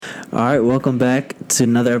All right, welcome back to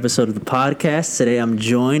another episode of the podcast. Today I'm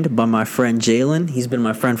joined by my friend Jalen. He's been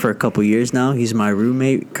my friend for a couple years now. He's my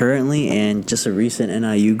roommate currently and just a recent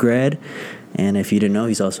NIU grad. And if you didn't know,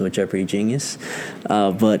 he's also a Jeopardy genius.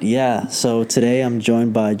 So today I'm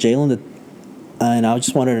joined by Jalen. And I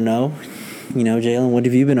just wanted to know, Jalen, what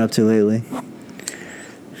have you been up to lately?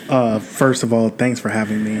 First of all, thanks for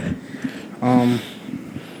having me.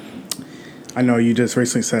 I know you just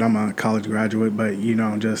recently said I'm a college graduate, but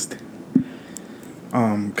just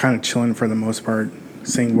kind of chilling for the most part,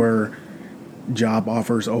 seeing where job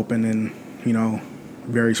offers open in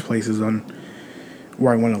various places on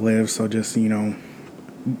where I want to live. So just getting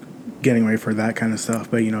ready for that kind of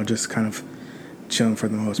stuff, but just kind of chilling for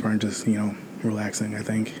the most part and just relaxing, I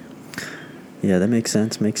think. Yeah, that makes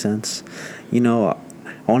sense. I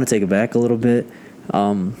want to take it back a little bit.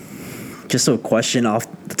 Just a question off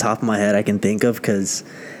the top of my head I can think of, because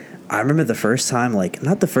I remember the first time,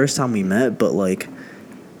 not the first time we met, but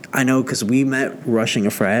I know because we met rushing a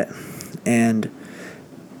frat, and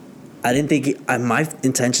I didn't think my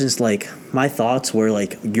intentions, my thoughts were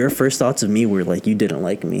your first thoughts of me were you didn't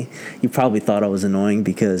like me. You probably thought I was annoying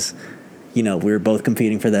because we were both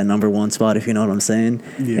competing for that number one spot, if you know what I'm saying.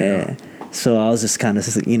 Yeah. So I was just kind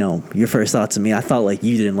of, your first thoughts of me, I thought,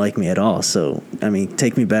 you didn't like me at all. So,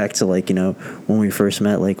 take me back to, when we first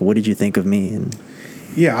met, what did you think of me? And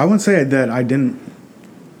yeah, I wouldn't say that I didn't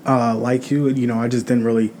like you. I just didn't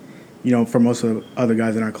really, for most of the other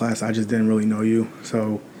guys in our class, I just didn't really know you.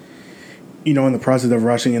 So, in the process of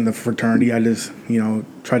rushing in the fraternity, I just,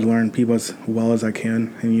 try to learn people as well as I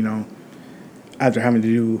can. And, after having to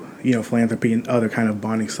do, philanthropy and other kind of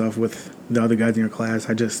bonding stuff with the other guys in your class,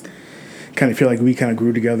 I just kind of feel like we kind of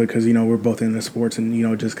grew together because, we're both into sports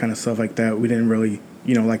and, just kind of stuff like that. We didn't really,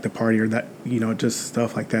 like the party or that, just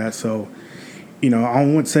stuff like that. So, I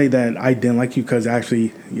wouldn't say that I didn't like you because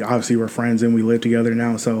actually, obviously we're friends and we live together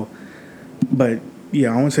now. So, but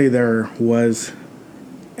yeah, I wouldn't say there was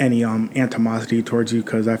any animosity towards you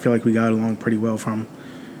because I feel like we got along pretty well from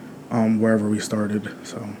wherever we started.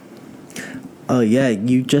 So. Yeah,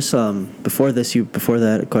 you just before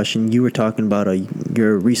that question, you were talking about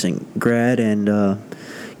your recent grad, and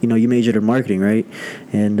you majored in marketing, right?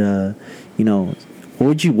 And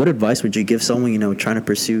what advice would you give someone trying to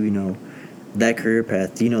pursue that career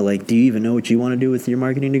path? Do you even know what you want to do with your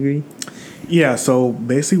marketing degree? Yeah, so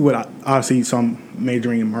basically so I'm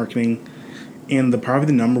majoring in marketing, and probably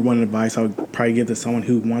the number one advice I would probably give to someone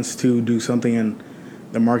who wants to do something in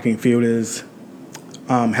the marketing field is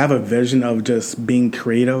have a vision of just being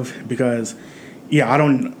creative, because I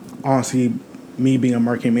don't honestly, me being a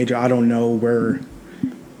marketing major, I don't know where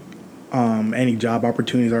any job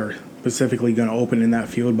opportunities are specifically going to open in that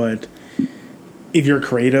field, but if you're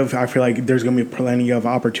creative, I feel like there's going to be plenty of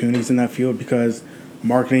opportunities in that field, because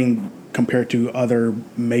marketing compared to other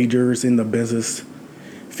majors in the business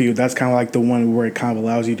field, that's kind of like the one where it kind of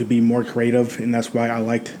allows you to be more creative, and that's why I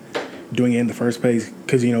liked doing it in the first place,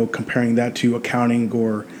 because comparing that to accounting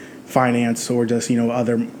or finance or just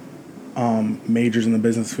other majors in the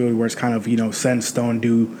business field where it's kind of set in stone,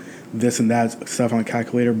 do this and that stuff on a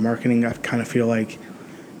calculator. Marketing, I kind of feel like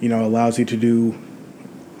allows you to do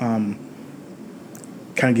kind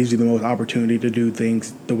of gives you the most opportunity to do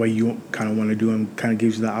things the way you kind of want to do them, kind of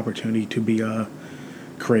gives you the opportunity to be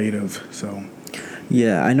creative. So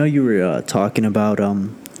yeah, I know you were talking about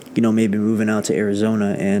maybe moving out to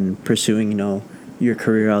Arizona and pursuing, your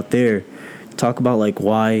career out there. Talk about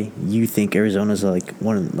why you think Arizona's a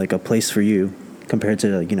place for you compared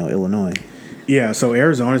to Illinois. Yeah, so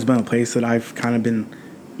Arizona's been a place that I've kind of been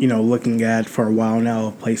looking at for a while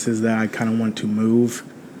now, places that I kind of want to move.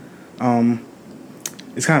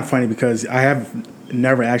 It's kind of funny because I have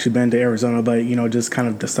never actually been to Arizona, but just kind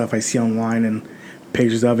of the stuff I see online and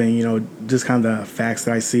pictures of it, and just kind of the facts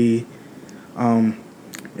that I see.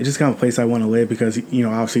 It's just kind of a place I want to live because,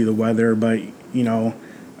 obviously the weather, but,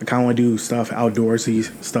 I kind of want to do stuff,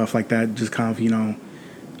 outdoorsy stuff like that, just kind of,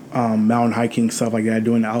 mountain hiking, stuff like that,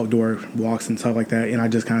 doing outdoor walks and stuff like that. And I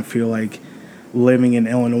just kind of feel like living in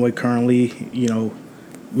Illinois currently, we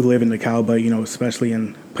live in DeKalb, but, especially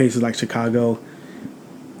in places like Chicago,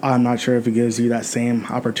 I'm not sure if it gives you that same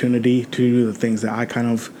opportunity to do the things that I kind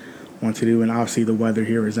of want to do. And obviously the weather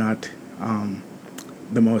here is not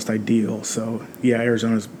the most ideal. So, yeah,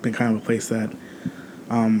 Arizona's been kind of a place that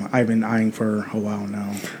I've been eyeing for a while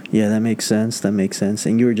now. Yeah, that makes sense.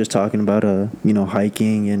 And you were just talking about,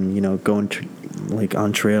 hiking and, going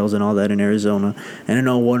on trails and all that in Arizona. And I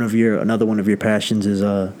know another one of your passions is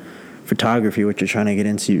photography, what you're trying to get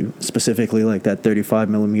into, specifically like that 35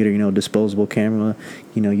 millimeter, disposable camera.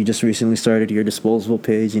 You just recently started your disposable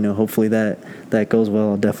page. Hopefully that goes well.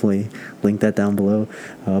 I'll definitely link that down below.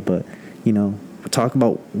 But talk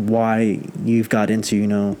about why you've got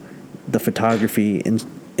into the photography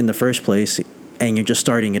in the first place, and you're just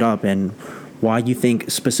starting it up, and why you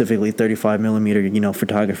think specifically 35 millimeter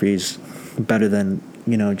photography is better than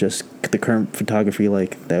just the current photography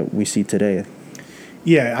like that we see today.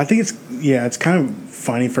 Yeah, I think it's kind of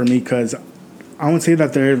funny for me because I wouldn't say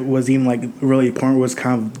that there was even like really a point where it was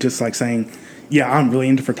kind of just like saying, yeah, I'm really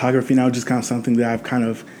into photography now. Just kind of something that I've kind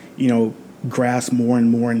of grasped more and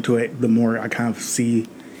more into it. The more I kind of see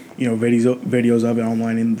videos of it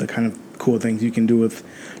online and the kind of cool things you can do with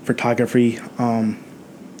photography.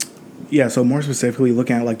 Yeah, so more specifically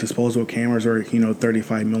looking at like disposable cameras or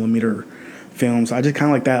 35 millimeter films, I just kind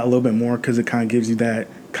of like that a little bit more because it kind of gives you that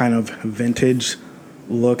kind of vintage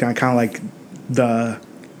look. I kind of like the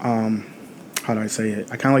how do I say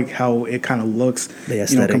it? I kind of like how it kind of looks. The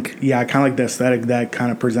aesthetic. I kind of like the aesthetic that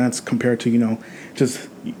kind of presents compared to just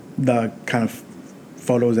the kind of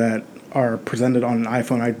photos that are presented on an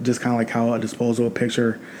iPhone. I just kind of like how a disposable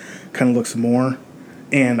picture kind of looks more.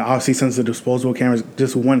 And obviously, since the disposable camera is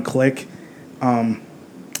just one click, I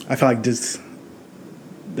feel like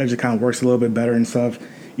that just kind of works a little bit better and stuff.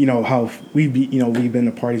 How we've been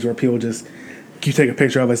to parties where people just you take a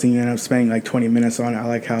picture of us and you end up spending like 20 minutes on it. I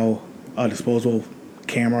like how a disposable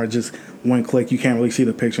camera, just one click, you can't really see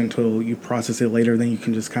the picture until you process it later. Then you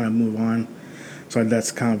can just kind of move on. So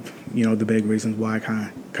that's kind of the big reasons why I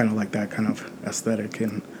kind of like that kind of aesthetic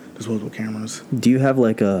in disposable cameras. Do you have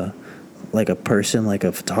like a person, like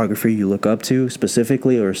a photographer you look up to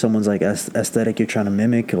specifically, or someone's like aesthetic you're trying to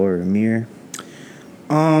mimic or mirror?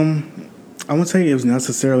 I wouldn't say it was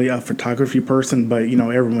necessarily a photography person, but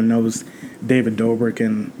everyone knows David Dobrik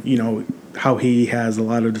and how he has a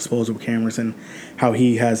lot of disposable cameras and how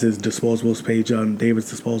he has his disposables page on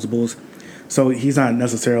David's Disposables. So he's not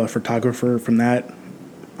necessarily a photographer from that,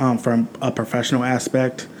 from a professional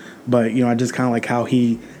aspect. But, I just kind of like how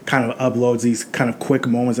he kind of uploads these kind of quick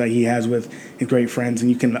moments that he has with his great friends.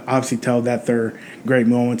 And you can obviously tell that they're great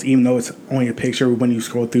moments, even though it's only a picture when you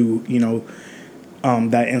scroll through,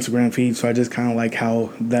 that Instagram feed. So I just kind of like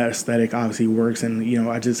how that aesthetic obviously works. And,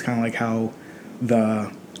 I just kind of like how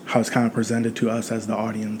it's kind of presented to us as the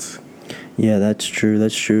audience. Yeah, that's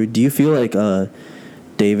true. Do you feel like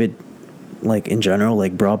David, like in general,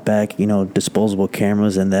 like brought back disposable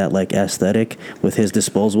cameras and that like aesthetic with his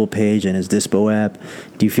disposable page and his Dispo app?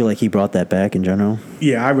 Do you feel like he brought that back in general?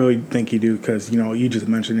 Yeah, I really think he do because you just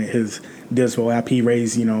mentioned it, his Dispo app. He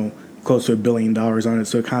raised close to $1 billion on it,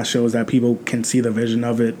 so it kind of shows that people can see the vision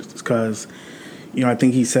of it. Because I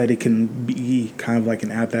think he said it can be kind of like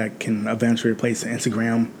an app that can eventually replace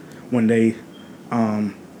Instagram one day.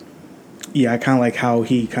 I kind of like how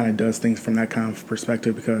he kind of does things from that kind of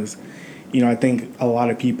perspective because I think a lot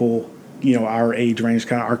of people, our age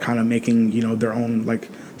range are kind of making, their own like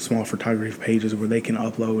small photography pages where they can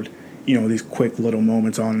upload, these quick little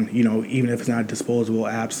moments on, even if it's not disposable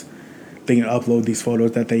apps, they can upload these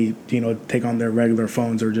photos that they, take on their regular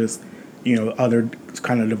phones or just, other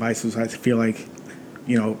kind of devices. I feel like,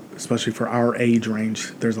 especially for our age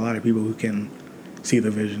range, there's a lot of people who can see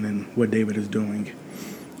the vision in what David is doing.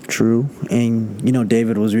 True. And,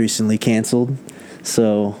 David was recently canceled.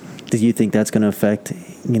 So do you think that's going to affect,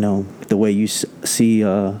 the way you see,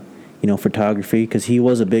 photography? Because he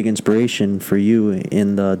was a big inspiration for you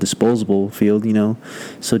in the disposable field,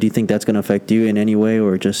 So do you think that's going to affect you in any way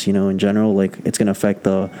or just, in general, like it's going to affect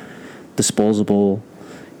the disposable,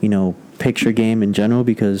 picture game in general?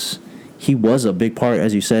 Because he was a big part,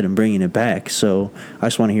 as you said, in bringing it back. So I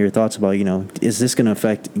just want to hear your thoughts about, is this going to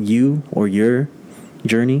affect you or your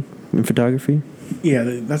journey in photography? Yeah,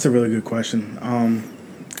 that's a really good question.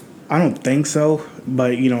 I don't think so,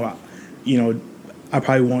 but I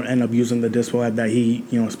probably won't end up using the Dispo app that he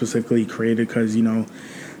specifically created because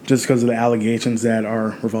just because of the allegations that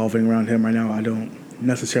are revolving around him right now, I don't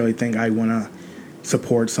necessarily think I want to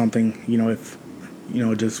support something if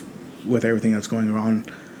just with everything that's going on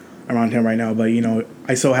around him right now. But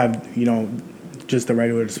I still have just the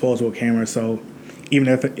regular disposable camera, so even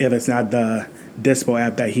if it's not the Dispo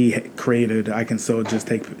app that he created, I can still just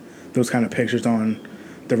take those kind of pictures on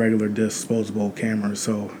the regular disposable cameras.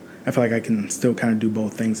 So I feel like I can still kind of do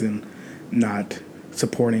both things and not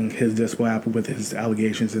supporting his Dispo app with his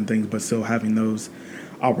allegations and things, but still having those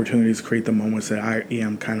opportunities to create the moments that I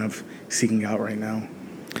am kind of seeking out right now.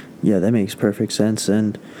 Yeah, that makes perfect sense.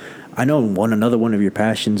 And I know another one of your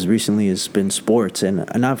passions recently has been sports, and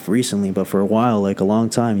not recently, but for a while, like a long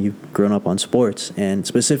time, you've grown up on sports, and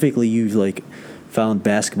specifically, you've like found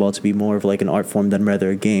basketball to be more of like an art form than rather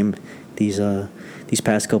a game. These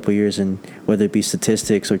past couple of years, and whether it be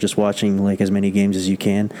statistics or just watching like as many games as you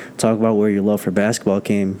can, talk about where your love for basketball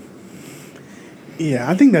came. Yeah,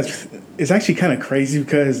 I think it's actually kind of crazy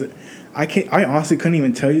because I honestly couldn't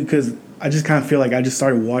even tell you because I just kind of feel like I just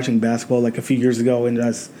started watching basketball like a few years ago and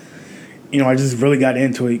just I just really got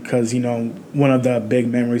into it because one of the big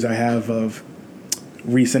memories I have of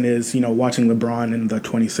recent is watching LeBron in the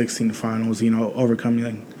 2016 finals,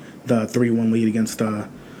 overcoming the 3-1 lead against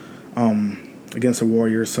the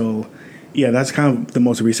Warriors. So yeah, that's kind of the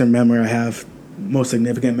most recent memory I have, most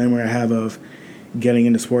significant memory I have of getting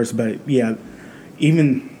into sports. But yeah,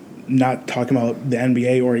 even not talking about the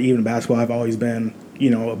NBA or even basketball, I've always been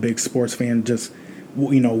a big sports fan. Just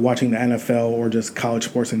watching the NFL or just college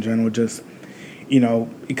sports in general. Just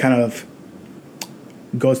it kind of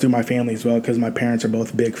goes through my family as well because my parents are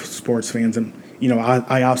both big sports fans, and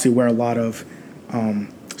I obviously wear a lot of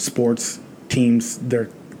sports teams, their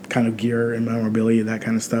kind of gear and memorabilia, that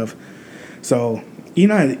kind of stuff. So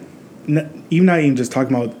even not even just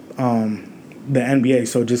talking about the NBA,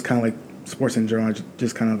 so just kind of like sports in general, I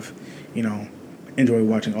just kind of enjoy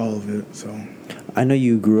watching all of it. So I know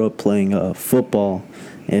you grew up playing football,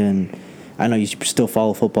 and I know you still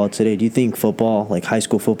follow football today. Do you think football, like high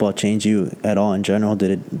school football, changed you at all in general?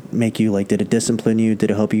 Did it make you did it discipline you?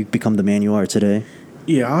 Did it help you become the man you are today?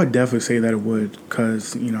 Yeah, I would definitely say that it would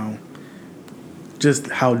because just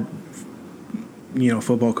how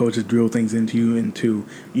football coaches drill things into you, into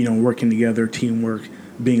working together, teamwork,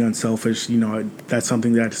 being unselfish. That's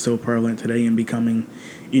something that's still prevalent today in becoming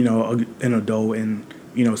an adult and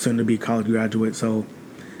soon to be college graduate. So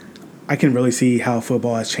I can really see how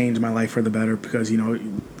football has changed my life for the better because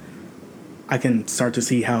I can start to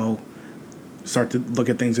look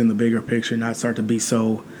at things in the bigger picture, not start to be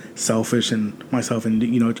so selfish and myself, and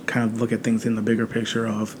kind of look at things in the bigger picture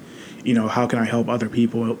of how can I help other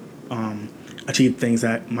people achieve things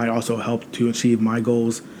that might also help to achieve my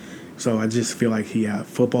goals. So I just feel like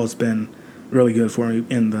football's been really good for me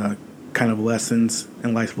in the kind of lessons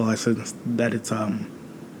and life lessons that it's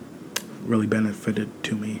really benefited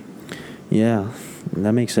to me. Yeah,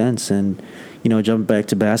 that makes sense. And jumping back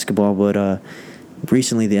to basketball, but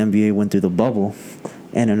recently the NBA went through the bubble,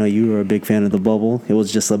 and I know you were a big fan of the bubble. It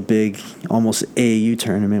was just a big, almost AAU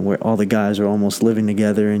tournament where all the guys are almost living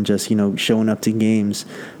together and just showing up to games.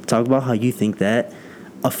 Talk about how you think that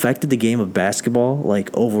affected the game of basketball,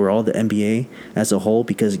 like overall the NBA as a whole,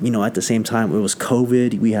 because at the same time it was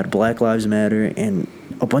COVID, we had Black Lives Matter and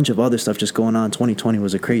a bunch of other stuff just going on. 2020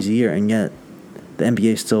 was a crazy year, and yet the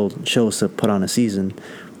NBA still chose to put on a season.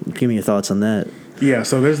 Give me your thoughts on that. Yeah,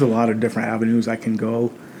 so there's a lot of different avenues I can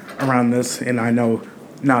go around this, and I know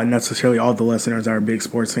not necessarily all the listeners are big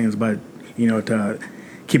sports fans, but to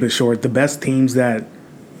keep it short, the best teams that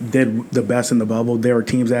did the best in the bubble, there were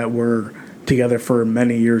teams that were together for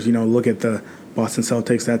many years. Look at the Boston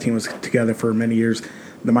Celtics, that team was together for many years.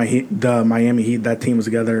 The Miami Heat, that team was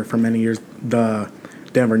together for many years. The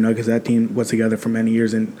Denver Nuggets, that team was together for many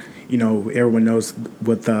years, and everyone knows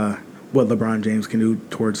what LeBron James can do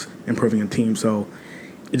towards improving a team. So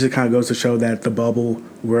it just kind of goes to show that the bubble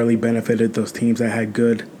really benefited those teams that had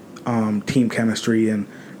good team chemistry and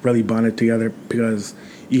really bonded together, because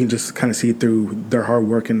you can just kind of see through their hard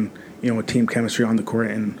work and team chemistry on the court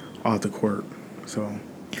and off the court. So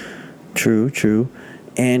true.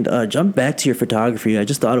 And jump back to your photography. I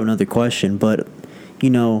just thought of another question, but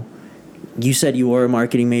you said you were a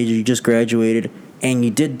marketing major, you just graduated, and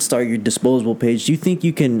you did start your disposable page. Do you think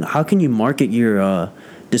how can you market your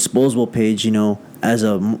disposable page, as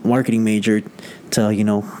a marketing major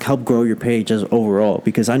to, help grow your page as overall?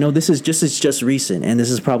 Because I know this is just recent, and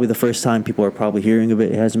this is probably the first time people are probably hearing of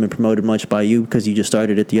it. It hasn't been promoted much by you because you just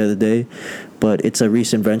started it the other day, but it's a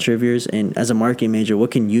recent venture of yours. And as a marketing major,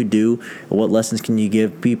 what can you do? Or what lessons can you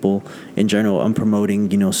give people in general on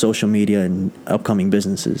promoting, social media and upcoming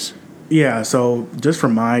businesses? Yeah, so just for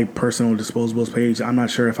my personal disposables page, I'm not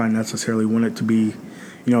sure if I necessarily want it to be,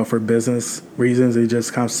 for business reasons. It's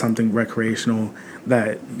just kind of something recreational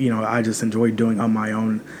that, I just enjoy doing on my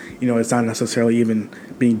own. It's not necessarily even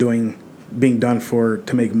being done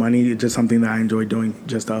to make money. It's just something that I enjoy doing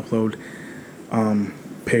just to upload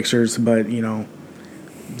pictures. But,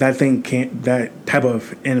 that type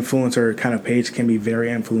of influencer kind of page can be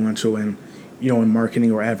very influential in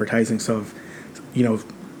marketing or advertising. So,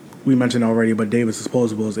 we mentioned already, but Davis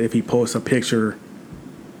Disposables, if he posts a picture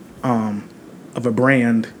of a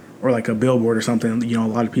brand or like a billboard or something, a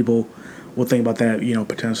lot of people will think about that,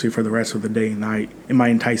 potentially for the rest of the day and night. It might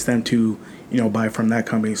entice them to, buy from that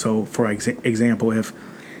company. So, for example, if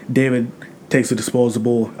David takes a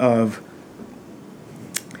disposable of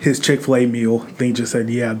his Chick-fil-A meal, then he just said,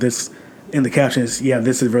 yeah, this, in the caption is, yeah,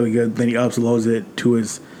 this is really good. Then he uploads it to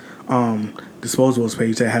his disposables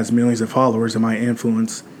page that has millions of followers. It might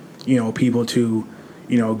influence, people to,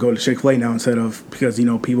 go to Chick-fil-A now instead of, because,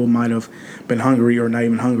 people might have been hungry or not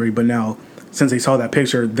even hungry, but now since they saw that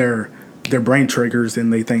picture, their brain triggers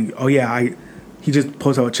and they think, oh yeah, he just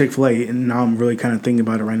posted about Chick-fil-A, and now I'm really kind of thinking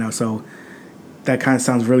about it right now. So that kind of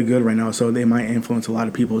sounds really good right now. So they might influence a lot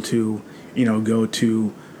of people to, go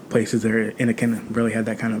to places there, and it can really have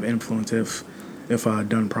that kind of influence if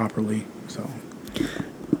done properly. So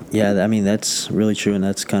Yeah, I mean, that's really true, and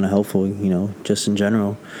that's kind of helpful, just in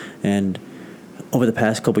general. And over the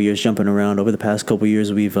past couple years,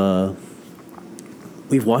 we've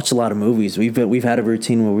watched a lot of movies. We've had a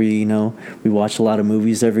routine where we watch a lot of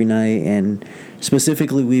movies every night, and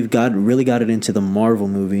specifically we've really got it into the Marvel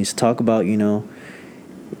movies. Talk about,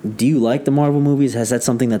 do you like the Marvel movies? Has that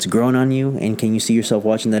something that's grown on you, and can you see yourself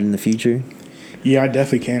watching that in the future? Yeah, I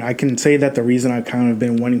definitely can. I can say that the reason I've kind of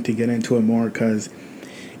been wanting to get into it more because,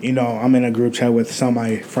 I'm in a group chat with some of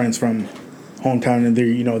my friends from hometown, and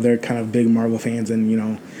they're kind of big Marvel fans, and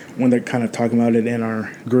when they're kind of talking about it in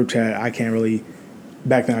our group chat, I can't really.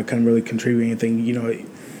 Back then, I couldn't really contribute anything.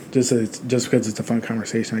 Just because it's a fun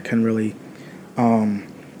conversation, I couldn't really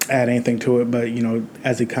add anything to it. But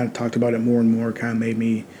as they kind of talked about it more and more, kind of made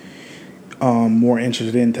me more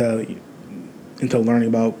interested into learning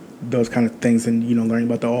about those kind of things, and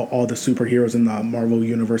learning about all the superheroes in the Marvel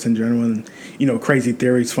universe in general, and crazy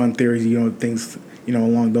theories, fun theories, things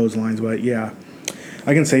along those lines. But yeah,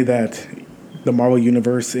 I can say that the Marvel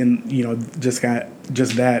universe and just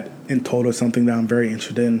that in total is something that I'm very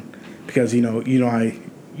interested in, because you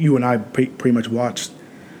and I pretty much watched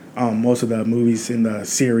most of the movies in the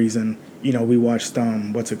series, and we watched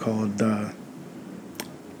what's it called, the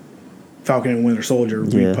Falcon and Winter Soldier.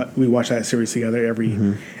 Yeah. We watch that series together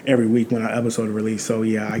every week when an episode is released. So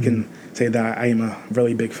yeah, I can say that I am a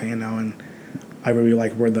really big fan now, and I really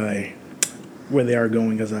like where they are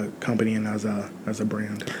going as a company and as a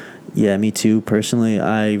brand. Yeah, me too. Personally,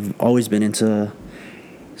 I've always been into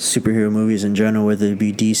superhero movies in general, whether it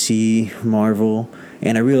be DC, Marvel,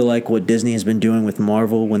 and I really like what Disney has been doing with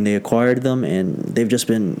Marvel when they acquired them, and they've just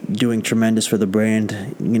been doing tremendous for the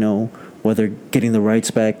brand, whether getting the rights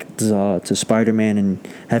back to Spider-Man and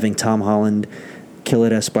having Tom Holland kill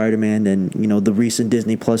it as Spider-Man, and the recent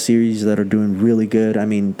Disney Plus series that are doing really good. I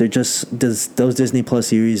mean, those Disney Plus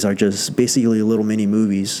series are just basically little mini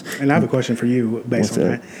movies. And I have a question for you based on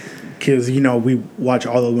that, because we watch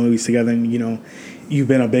all the movies together, and you've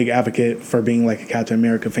been a big advocate for being like a Captain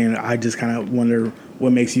America fan. I just kind of wonder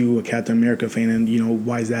what makes you a Captain America fan, and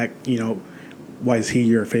why is that? Why is he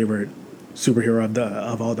your favorite superhero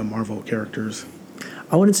of all the Marvel characters?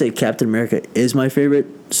 I wouldn't say Captain America is my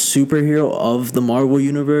favorite superhero of the Marvel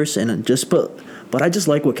universe, and but I just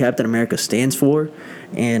like what Captain America stands for,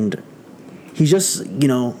 and he's just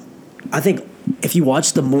I think if you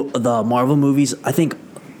watch the Marvel movies, I think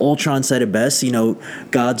Ultron said it best,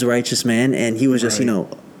 God's righteous man, and he was just right.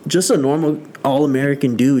 Just a normal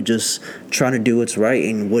all-American dude just trying to do what's right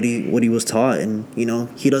and what he was taught, and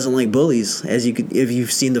he doesn't like bullies. If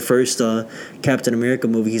you've seen the first Captain America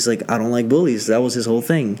movie, he's like, I don't like bullies. That was his whole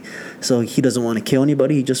thing. So he doesn't want to kill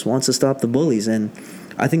anybody. He just wants to stop the bullies, and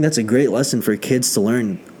I think that's a great lesson for kids to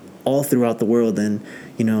learn all throughout the world. And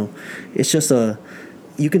it's just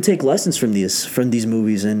you can take lessons from these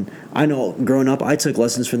movies, and I know growing up I took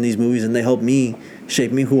lessons from these movies, and they helped me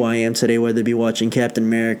shape me who I am today, whether it be watching Captain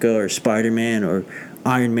America or Spider-Man or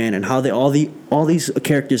Iron Man, and how they all these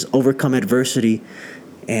characters overcome adversity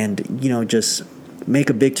and just make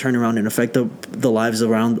a big turnaround and affect the lives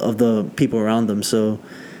of the people around them. So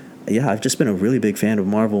yeah, I've just been a really big fan of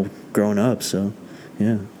Marvel growing up. So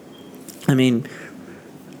yeah, I mean,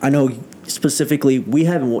 I know specifically we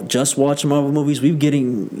haven't just watched Marvel movies. We've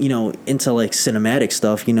getting into like cinematic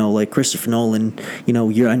stuff, like Christopher Nolan. I know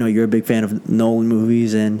you're a big fan of Nolan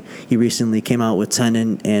movies, and he recently came out with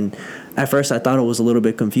Tenet, and at first I thought it was a little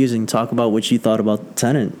bit confusing. Talk about what you thought about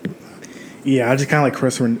Tenet. Yeah, I just kind of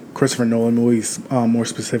like Christopher Nolan movies more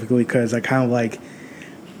specifically, because I like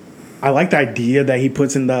the idea that he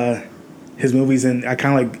puts in his movies, and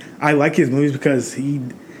I like his movies because he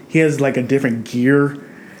has like a different gear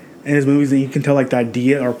in his movies, and you can tell like the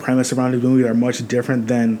idea or premise around his movies are much different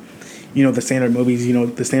than the standard movies.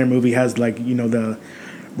 The standard movie has like the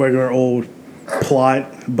regular old plot,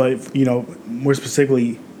 but more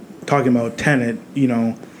specifically talking about Tenet,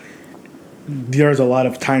 there's a lot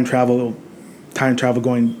of time travel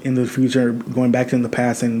going into the future, going back in the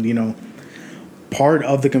past, and part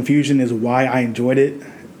of the confusion is why I enjoyed it.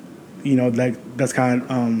 That's kind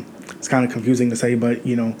of it's kind of confusing to say, but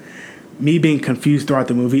me being confused throughout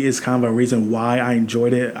the movie is kind of a reason why I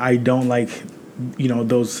enjoyed it. I don't like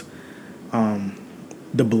those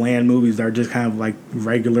the bland movies that are just kind of like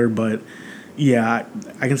regular, but yeah,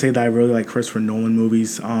 I can say that I really like Christopher Nolan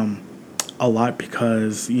movies a lot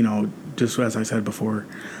because just as I said before,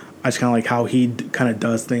 I just kind of like how he kind of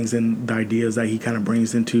does things and the ideas that he kind of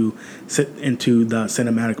brings into the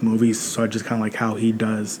cinematic movies. So I just kind of like how he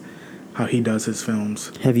does his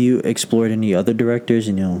films. Have you explored any other directors?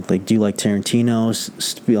 Like, do you like Tarantino,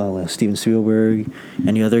 Steven Spielberg,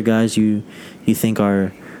 any other guys you think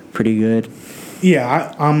are pretty good?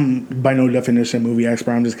 Yeah, I'm by no definition a movie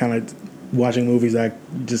expert. I'm just kind of watching movies that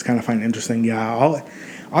I just kind of find interesting. Yeah, I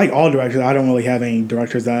like all directors. I don't really have any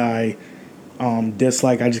directors that I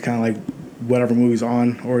dislike. I just kind of like whatever movie's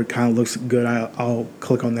on or it kind of looks good. I'll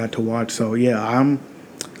click on that to watch. So yeah,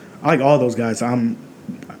 I like all those guys. I'm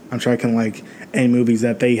sure I can like any movies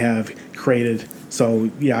that they have created. So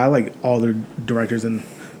yeah, I like all the directors and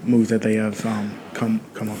movies that they have come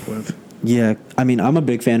up with. Yeah, I mean, I'm a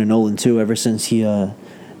big fan of Nolan too. Ever since he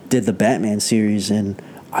did the Batman series, and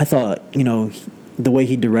I thought the way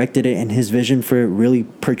he directed it and his vision for it really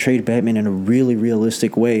portrayed Batman in a really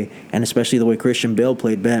realistic way, and especially the way Christian Bale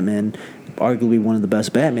played Batman, arguably one of the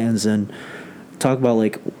best Batmans. And talk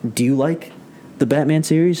about do you like the Batman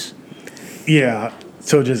series? Yeah.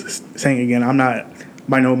 So just saying again, I'm not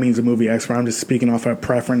by no means a movie expert. I'm just speaking off of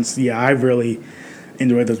preference. Yeah, I really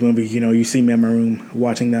enjoyed those movies. You see me in my room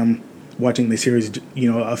watching the series,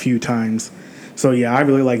 a few times. So yeah, I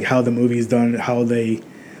really like how the movie's done, how they,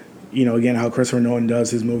 again, how Christopher Nolan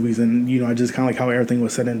does his movies, and I just kind of like how everything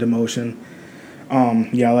was set into motion.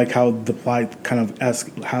 Yeah, I like how the plot kind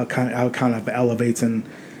of how kind of elevates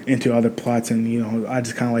into other plots, and I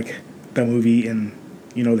just kind of like the movie and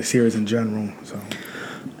the series in general. So.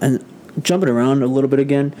 And jumping around a little bit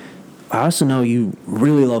again, I also know you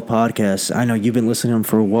really love podcasts. I know you've been listening to them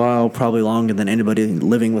for a while, probably longer than anybody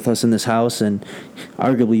living with us in this house, and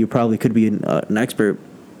arguably you probably could be an expert,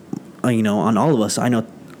 on all of us. I know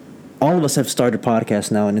all of us have started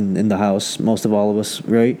podcasts now in the house, most of all of us,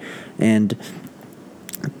 right? And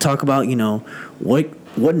talk about,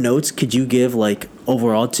 what notes could you give,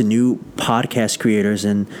 overall to new podcast creators?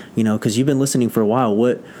 And, because you've been listening for a while,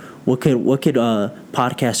 what could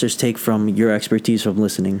podcasters take from your expertise from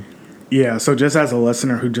listening? Yeah, so just as a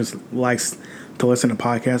listener who just likes to listen to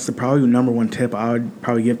podcasts, the probably number one tip I would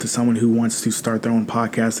probably give to someone who wants to start their own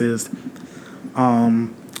podcast is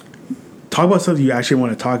talk about stuff you actually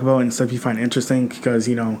want to talk about and stuff you find interesting, because,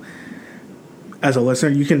 as a listener,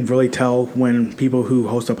 you can really tell when people who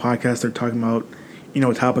host a podcast are talking about,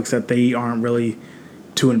 topics that they aren't really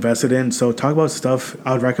too invested in. So talk about stuff.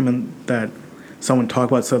 I would recommend that someone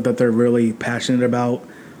talk about stuff that they're really passionate about.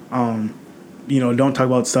 Don't talk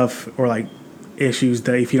about stuff or issues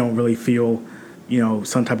that if you don't really feel,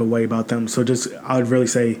 some type of way about them. So I would really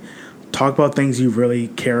say talk about things you really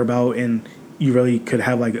care about and you really could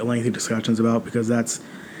have lengthy discussions about, because that's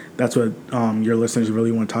what your listeners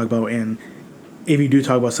really want to talk about. And if you do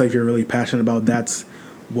talk about stuff you're really passionate about, that's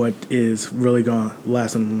what is really going to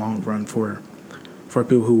last in the long run for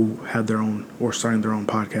people who have their own or starting their own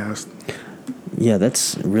podcast. Yeah,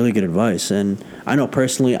 that's really good advice. And I know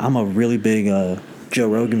personally I'm a really big Joe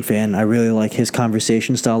Rogan fan. I really like his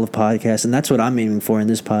conversation style of podcast, and that's what I'm aiming for in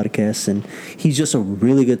this podcast. And he's just a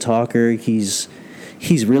really good talker. He's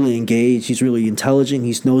really engaged. He's really intelligent.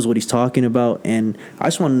 He knows what he's talking about. And I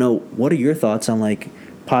just want to know, what are your thoughts on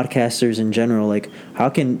podcasters in general? How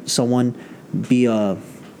can someone be a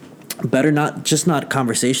better, not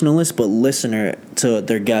conversationalist, but listener to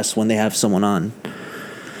their guests when they have someone on?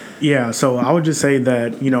 Yeah, so I would just say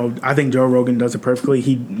that, I think Joe Rogan does it perfectly.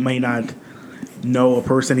 He may not know a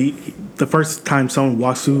person. The first time someone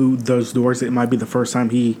walks through those doors, it might be the first time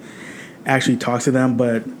he actually talks to them.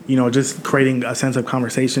 But, just creating a sense of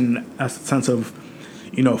conversation, a sense of,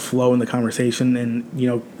 flow in the conversation,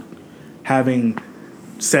 and, having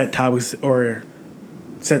set topics that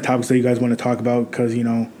you guys want to talk about. Because,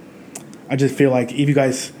 I just feel like if you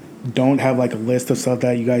guys don't have a list of stuff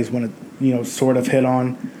that you guys want to, sort of hit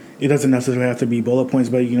on, it doesn't necessarily have to be bullet points,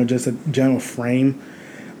 but, just a general frame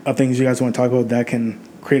of things you guys want to talk about that can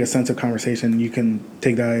create a sense of conversation. You can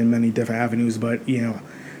take that in many different avenues, but, yeah,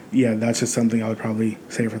 that's just something I would probably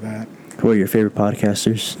say for that. Who are your favorite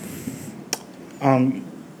podcasters?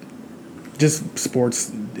 Just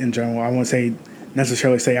sports in general. I won't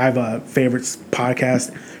necessarily say I have a favorite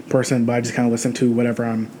podcast person, but I just kind of listen to whatever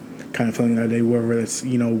I'm kind of feeling that day, whether it's,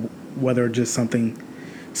 whether it's just something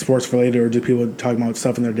sports related or just people talking about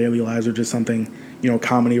stuff in their daily lives or just something,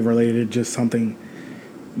 comedy related, just something,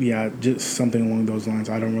 just something along those lines.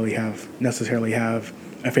 I don't really necessarily have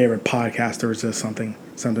a favorite podcast or just something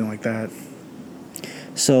like that.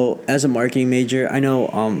 So, as a marketing major, I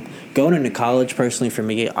know going into college, personally for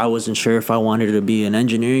me, I wasn't sure if I wanted to be an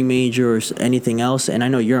engineering major or anything else. And I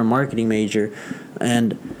know you're a marketing major.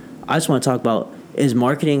 And I just want to talk about, is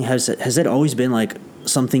marketing, has it always been like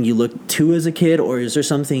something you looked to as a kid? Or is there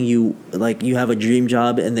something you have a dream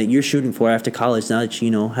job and that you're shooting for after college now that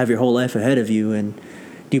you have your whole life ahead of you? And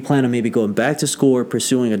do you plan on maybe going back to school or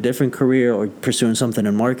pursuing a different career or pursuing something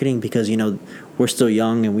in marketing? Because, we're still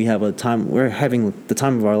young and we're having the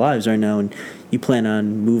time of our lives right now. And you plan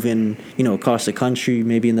on moving, across the country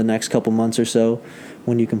maybe in the next couple months or so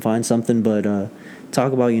when you can find something. But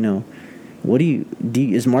talk about, what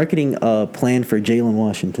is marketing a plan for Jalen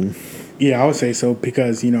Washington? Yeah, I would say so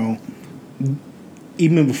because, even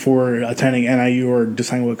before attending NIU or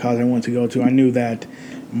deciding what college I wanted to go to, I knew that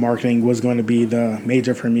marketing was going to be the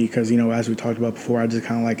major for me because, as we talked about before, I just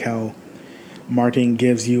kind of like how marketing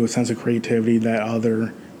gives you a sense of creativity that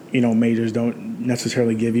other, majors don't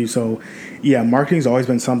necessarily give you. So, yeah, marketing's always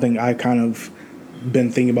been something I kind of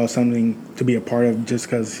been thinking about something to be a part of just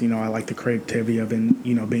because, I like the creativity of it,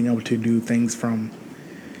 being able to do things from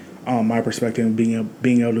my perspective and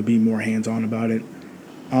being able to be more hands-on about it.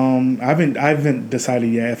 I haven't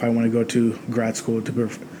decided yet if I want to go to grad school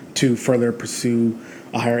to further pursue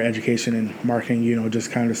a higher education in marketing.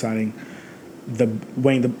 Just kind of deciding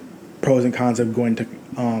weighing the pros and cons of going to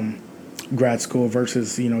grad school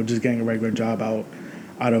versus just getting a regular job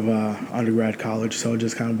out of undergrad college. So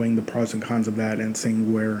just kind of weighing the pros and cons of that and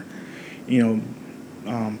seeing where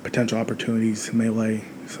potential opportunities may lay.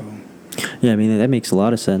 So. Yeah, I mean, that makes a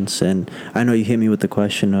lot of sense. And I know you hit me with the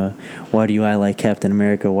question, why do I like Captain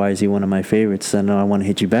America? Why is he one of my favorites? And I want to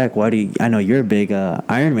hit you back. I know you're a big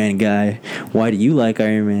Iron Man guy. Why do you like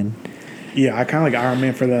Iron Man? Yeah, I kind of like Iron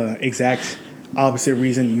Man for the exact opposite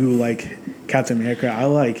reason you like Captain America. I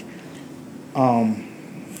like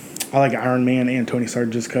Iron Man and Tony Stark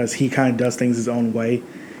just because he kind of does things his own way.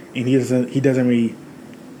 And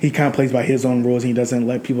he kind of plays by his own rules and he doesn't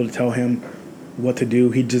let people tell him what to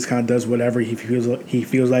do. He just kind of does whatever he feels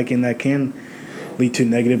like, and that can lead to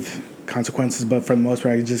negative consequences. But for the most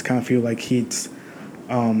part, I just kind of feel like it's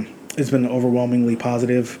been overwhelmingly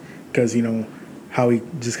positive because how he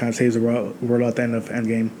just kind of saves the world at the end of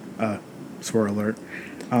Endgame. Spoiler alert.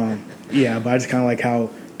 But I just kind of like how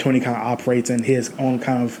Tony kind of operates in his own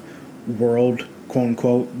kind of world, quote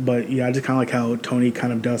unquote. But yeah, I just kind of like how Tony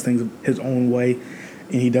kind of does things his own way,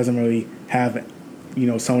 and he doesn't really have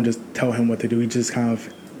someone just tell him what to do. He just kind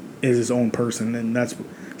of is his own person, and that's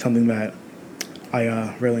something that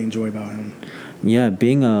I really enjoy about him. Yeah,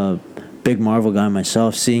 being a big Marvel guy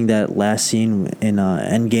myself, seeing that last scene in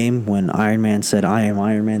Endgame when Iron Man said, "I am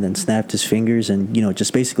Iron Man," then snapped his fingers and,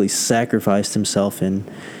 just basically sacrificed himself and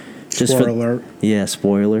just spoiler alert. Yeah,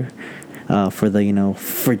 spoiler. For the,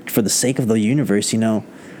 for the sake of the universe,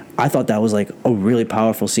 I thought that was like a really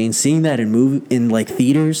powerful scene. Seeing that in like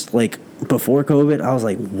theaters, like before COVID, I was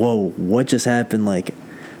like, whoa, what just happened? Like,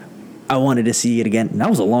 I wanted to see it again. And that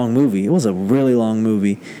was a long movie. It was a really long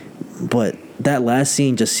movie. But that last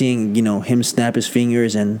scene, just seeing, him snap his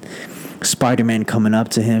fingers and Spider-Man coming up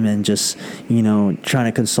to him and just, trying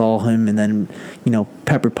to console him. And then,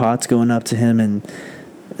 Pepper Potts going up to him and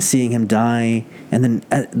seeing him die. And then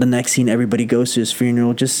at the next scene, everybody goes to his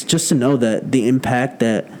funeral. Just to know that the impact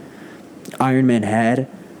that Iron Man had,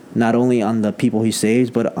 not only on the people he saves,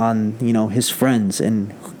 but on, his friends,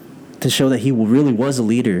 and to show that he really was a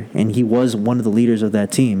leader, and he was one of the leaders of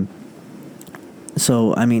that team.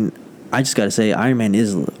 So, I mean, I just got to say, Iron Man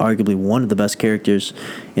is arguably one of the best characters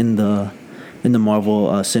in the Marvel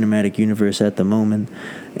Cinematic Universe at the moment.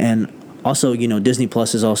 And also, Disney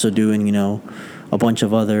Plus is also doing, a bunch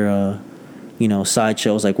of other, side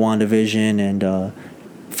shows like WandaVision and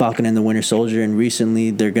Falcon and the Winter Soldier, and recently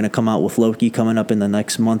they're going to come out with Loki coming up in the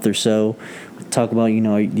next month or so. Talk about, do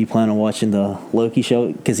you plan on watching the Loki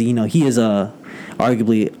show? Because, he is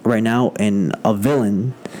arguably right now a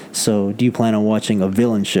villain. So do you plan on watching a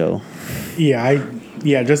villain show? Yeah,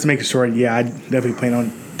 just to make it short, I definitely plan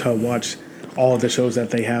on to watch all of the shows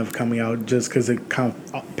that they have coming out just because it kind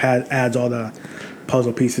of adds all the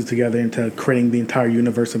puzzle pieces together into creating the entire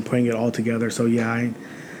universe and putting it all together. So, I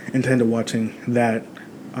intend to watching that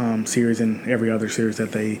series and every other series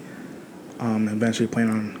that they eventually plan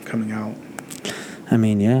on coming out. I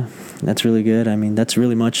mean, yeah, that's really good. I mean, that's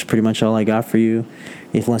pretty much all I got for you.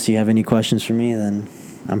 Unless you have any questions for me, then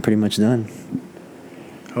I'm pretty much done.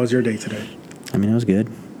 How was your day today? I mean, it was good.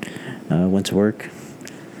 Went to work.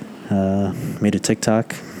 Made a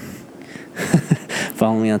TikTok.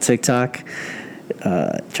 Follow me on TikTok.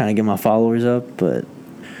 Trying to get my followers up, but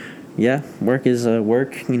yeah, work is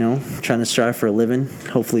work. You know, trying to strive for a living.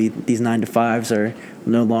 Hopefully, these 9-to-5s are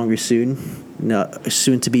no longer soon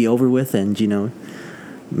to be over with, and you know,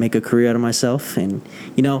 make a career out of myself. And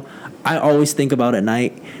you know, I always think about at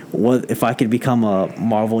night, what if I could become a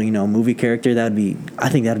Marvel, you know, movie character? I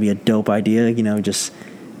think that'd be a dope idea. You know, just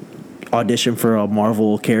audition for a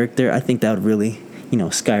Marvel character. I think that would really, you know,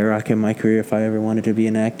 skyrocket my career if I ever wanted to be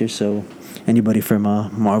an actor. So anybody from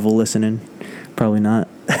Marvel listening, probably not.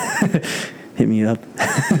 Hit me up.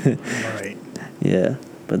 All right. Yeah.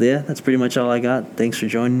 But yeah, that's pretty much all I got. Thanks for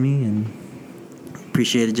joining me, and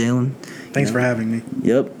appreciate it, Jalen. Thanks for having me.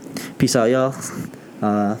 Yep. Peace out, y'all.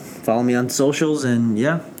 Follow me on socials, and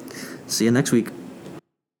yeah, see you next week.